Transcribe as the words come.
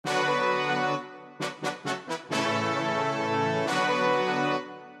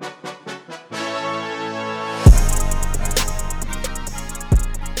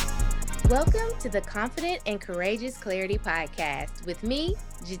Welcome to the Confident and Courageous Clarity Podcast with me,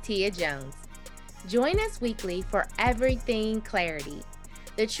 Jatia Jones. Join us weekly for everything clarity.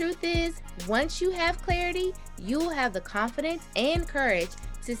 The truth is, once you have clarity, you'll have the confidence and courage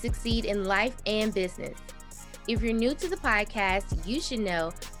to succeed in life and business. If you're new to the podcast, you should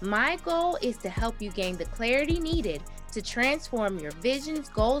know my goal is to help you gain the clarity needed to transform your visions,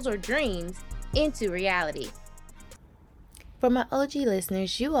 goals, or dreams into reality. For my OG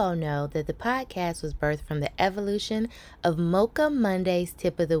listeners, you all know that the podcast was birthed from the evolution of Mocha Monday's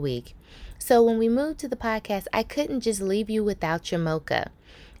Tip of the Week. So when we moved to the podcast, I couldn't just leave you without your mocha.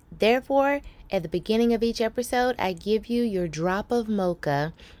 Therefore, at the beginning of each episode, I give you your drop of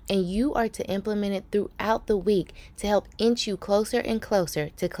mocha, and you are to implement it throughout the week to help inch you closer and closer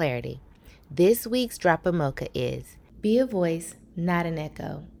to clarity. This week's drop of mocha is: be a voice, not an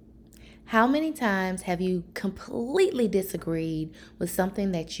echo. How many times have you completely disagreed with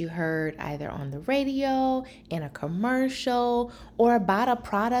something that you heard either on the radio, in a commercial, or about a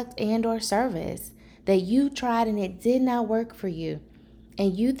product and or service that you tried and it did not work for you,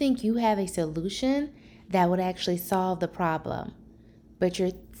 and you think you have a solution that would actually solve the problem? But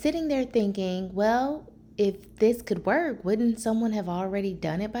you're sitting there thinking, well, if this could work, wouldn't someone have already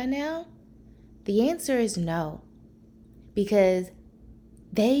done it by now? The answer is no, because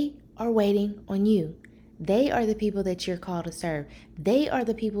they are waiting on you. They are the people that you're called to serve. They are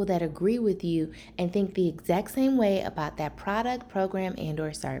the people that agree with you and think the exact same way about that product, program, and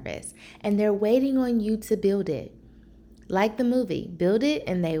or service. And they're waiting on you to build it. Like the movie, build it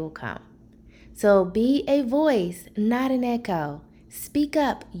and they will come. So be a voice, not an echo. Speak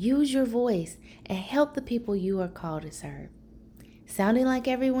up, use your voice, and help the people you are called to serve. Sounding like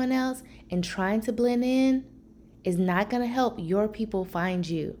everyone else and trying to blend in is not going to help your people find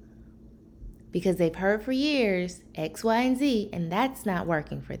you, because they've heard for years X, Y, and Z, and that's not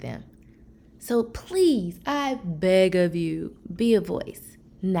working for them. So please, I beg of you, be a voice,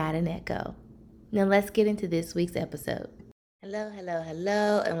 not an echo. Now let's get into this week's episode. Hello,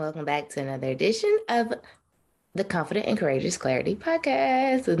 and welcome back to another edition of the Confident and Courageous Clarity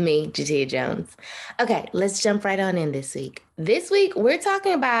Podcast with me, Jatia Jones. Okay, let's jump right on in this week. This week, we're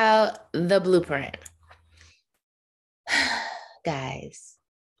talking about the blueprint. Guys,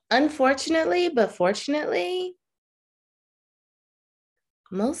 unfortunately, but fortunately,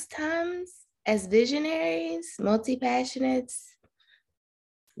 most times as visionaries, multi-passionates,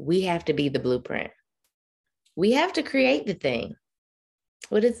 we have to be the blueprint. We have to create the thing.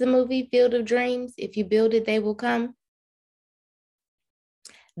 What is the movie, Field of Dreams? If you build it, they will come.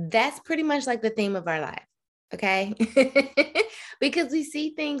 That's pretty much like the theme of our life, okay? Because we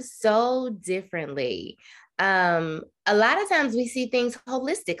see things so differently. A lot of times we see things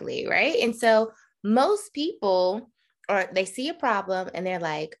holistically, right? And so most people, or they see a problem and they're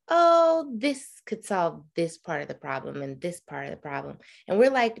like, oh, this could solve this part of the problem and this part of the problem. And we're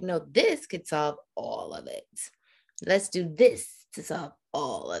like, no, this could solve all of it. Let's do this to solve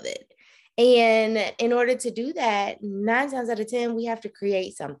all of it. And in order to do that, 9 times out of 10, we have to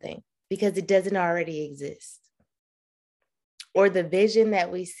create something because it doesn't already exist. Or the vision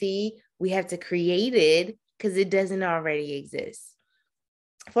that we see, we have to create it because it doesn't already exist.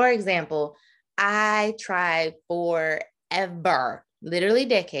 For example, I tried forever, literally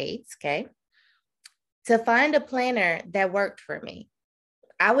decades, okay, to find a planner that worked for me.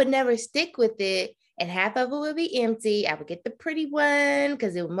 I would never stick with it, and half of it would be empty. I would get the pretty one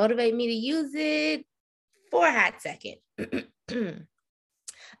because it would motivate me to use it for a hot second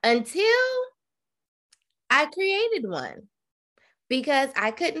until I created one, because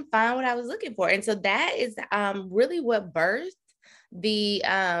I couldn't find what I was looking for. And so that is really what birthed the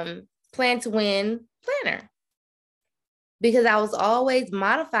Plan to Win planner, because I was always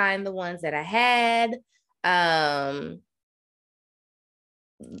modifying the ones that I had. I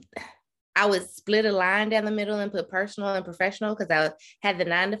would split a line down the middle and put personal and professional, because I had the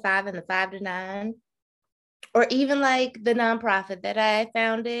 9 to 5 and the 5 to 9. Or even like the nonprofit that I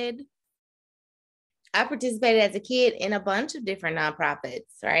founded. I participated as a kid in a bunch of different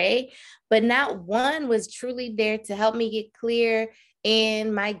nonprofits, right? But not one was truly there to help me get clear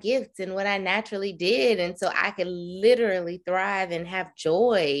in my gifts and what I naturally did. And so I could literally thrive and have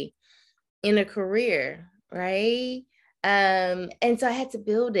joy in a career, right? And so I had to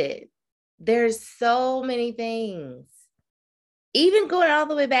build it. There's so many things, even going all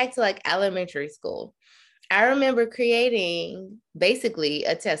the way back to like elementary school. I remember creating basically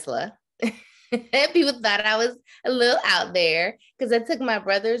a Tesla. People thought I was a little out there because I took my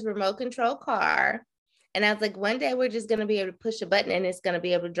brother's remote control car and I was like, one day we're just going to be able to push a button and it's going to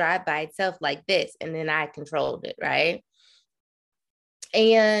be able to drive by itself like this. And then I controlled it, right?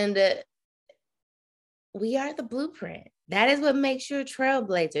 And we are the blueprint. That is what makes you a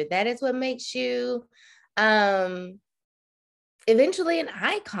trailblazer. That is what makes you eventually an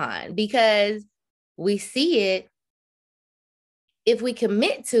icon, because we see it. If we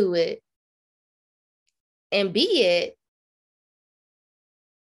commit to it and be it,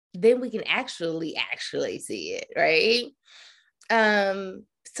 then we can actually see it, right?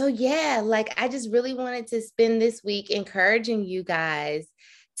 So yeah, like I just really wanted to spend this week encouraging you guys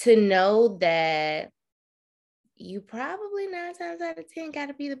to know that you probably 9 times out of 10 got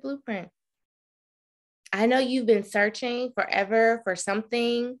to be the blueprint. I know you've been searching forever for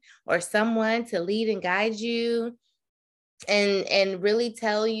something or someone to lead and guide you and really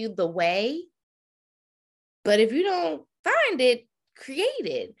tell you the way. But if you don't find it, create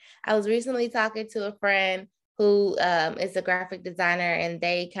it. I was recently talking to a friend who is a graphic designer, and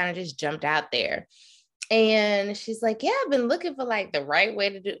they kind of just jumped out there. And she's like, yeah, I've been looking for like the right way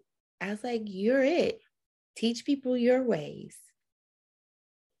to do. I was like, you're it. Teach people your ways.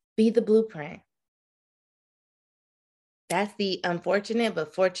 Be the blueprint. That's the unfortunate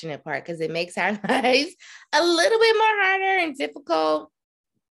but fortunate part, because it makes our lives a little bit more harder and difficult.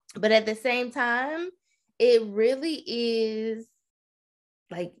 But at the same time, it really is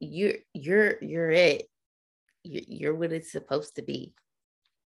like you're it. You're what it's supposed to be.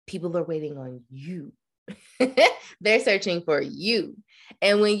 People are waiting on you. They're searching for you.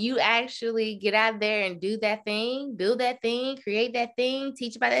 And when you actually get out there and do that thing, build that thing, create that thing,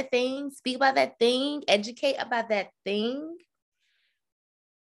 teach about that thing, speak about that thing, educate about that thing,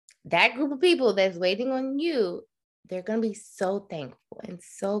 that group of people that's waiting on you, they're going to be so thankful and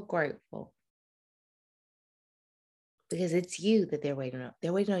so grateful, because it's you that they're waiting on.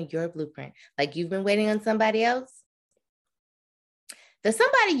 They're waiting on your blueprint. Like you've been waiting on somebody else. The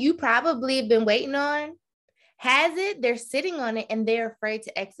somebody you probably have been waiting on has it, they're sitting on it, and they're afraid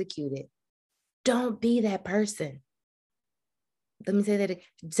to execute it. Don't be that person. Let me say that again.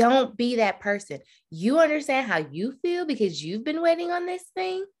 Don't be that person. You understand how you feel because you've been waiting on this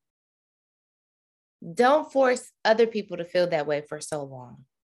thing. Don't force other people to feel that way for so long.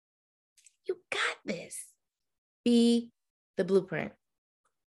 You got this. Be the blueprint.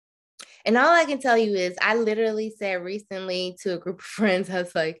 And all I can tell you is I literally said recently to a group of friends, I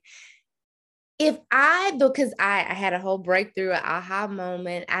was like, because I had a whole breakthrough, an aha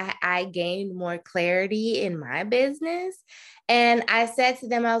moment, I gained more clarity in my business. And I said to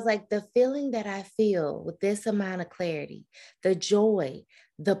them, I was like, the feeling that I feel with this amount of clarity, the joy,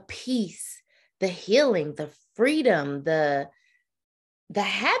 the peace, the healing, the freedom, the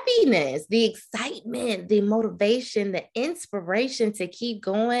happiness, the excitement, the motivation, the inspiration to keep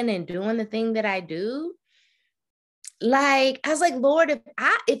going and doing the thing that I do. Like, I was like, Lord,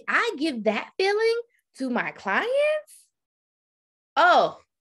 if I give that feeling to my clients, oh,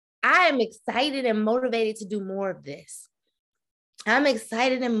 I am excited and motivated to do more of this. I'm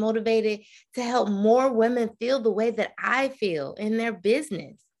excited and motivated to help more women feel the way that I feel in their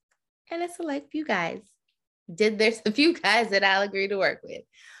business. And it's a select few guys. There's a few guys that I'll agree to work with.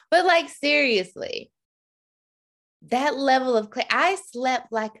 But like, seriously, that level of I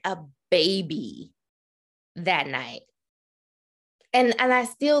slept like a baby that night. And I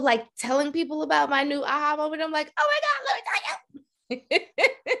still like telling people about my new aha moment. I'm like, oh my God, let me tell you.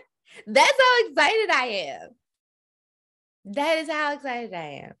 That's how excited I am. That is how excited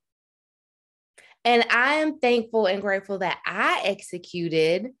I am. And I am thankful and grateful that I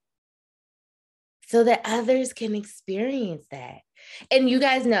executed so that others can experience that. And you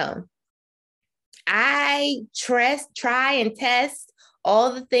guys know, I try and test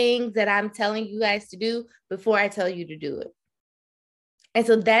all the things that I'm telling you guys to do before I tell you to do it. And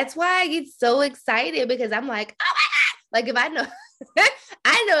so that's why I get so excited, because I'm like, oh my God. Like if I know,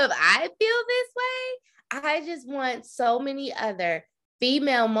 I know if I feel this way, I just want so many other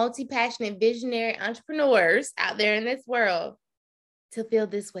female, multi-passionate, visionary entrepreneurs out there in this world to feel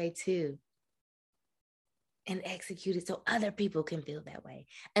this way too. And execute it so other people can feel that way.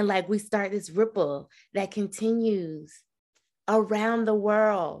 And like we start this ripple that continues around the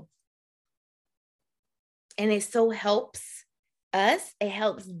world. And it so helps us, it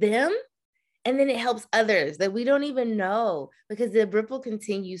helps them, and then it helps others that we don't even know, because the ripple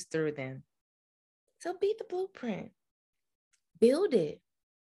continues through them. So be the blueprint. Build it.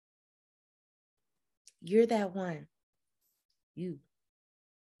 You're that one. You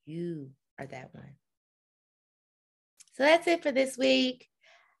are that one. So that's it for this week.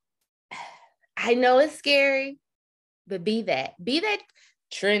 I know it's scary, but be that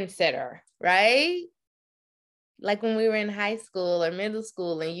trendsetter, right? Like when we were in high school or middle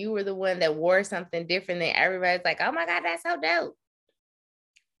school and you were the one that wore something different than everybody's like, oh my God, that's so dope.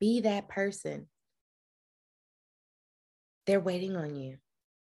 Be that person. They're waiting on you.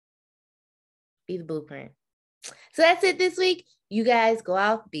 Be the blueprint. So that's it this week. You guys go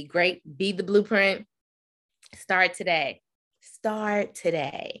out, be great, be the blueprint. Start today. Start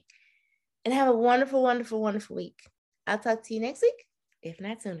today. And have a wonderful, wonderful, wonderful week. I'll talk to you next week, if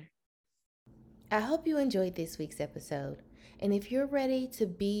not sooner. I hope you enjoyed this week's episode. And if you're ready to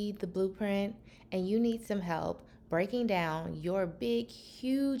be the blueprint and you need some help breaking down your big,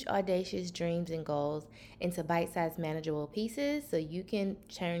 huge, audacious dreams and goals into bite-sized, manageable pieces so you can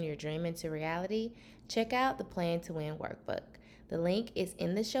turn your dream into reality, check out the Plan to Win workbook. The link is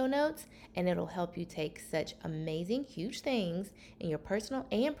in the show notes, and it'll help you take such amazing, huge things in your personal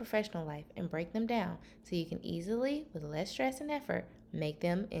and professional life and break them down so you can easily, with less stress and effort, make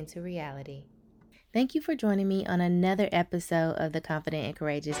them into reality. Thank you for joining me on another episode of the Confident and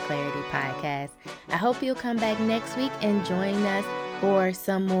Courageous Clarity Podcast. I hope you'll come back next week and join us for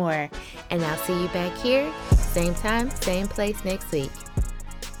some more. And I'll see you back here, same time, same place next week.